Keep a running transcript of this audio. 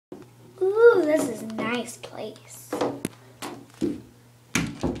Ooh, this is a nice place.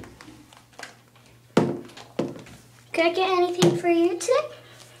 Could I get anything for you today?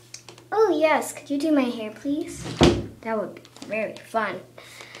 Oh yes, could you do my hair please? That would be very fun.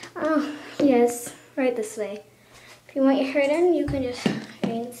 Oh yes, right this way. If you want your hair done, you can just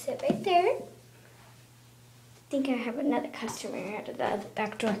sit right there. I think I have another customer out of the other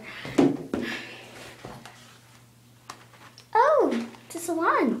back door. Oh, it's a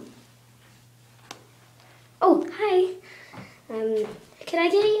salon. Oh, hi. Could I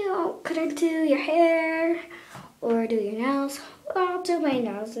do your hair or do your nails? Well, I'll do my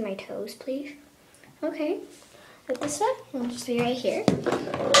nails and my toes, please. Okay. Like this one? I'll just be right here.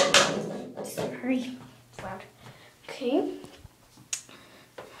 Sorry. It's loud. Okay.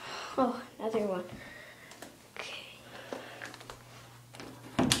 Oh, another one. Okay.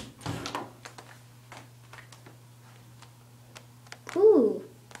 Ooh.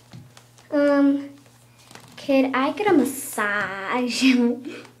 Could I get a massage? Do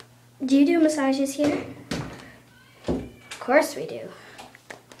you do massages here? Of course we do.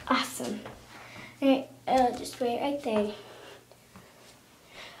 Awesome. Alright, just wait right there.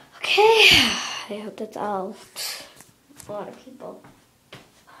 Okay. I hope that's all. A lot of people.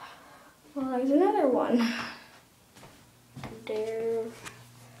 Well, there's another one. There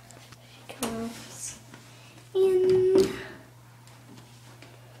she comes in.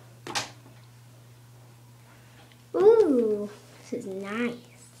 Ooh, this is nice.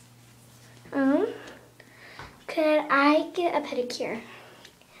 Could I get a pedicure?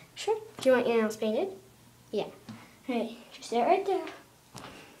 Sure. Do you want your nails painted? Yeah. Alright, just sit right there.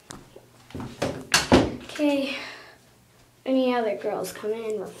 Okay. Any other girls come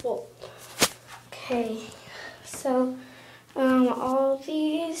in, we're full. Okay. So, all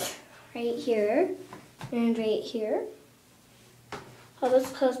these right here and right here. All those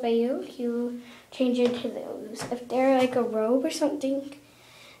clothes by you, you change into those. If they're like a robe or something,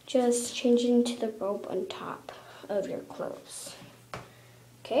 just change into the robe on top of your clothes.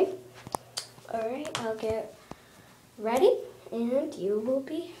 Okay? Alright, I'll get ready and you will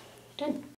be done.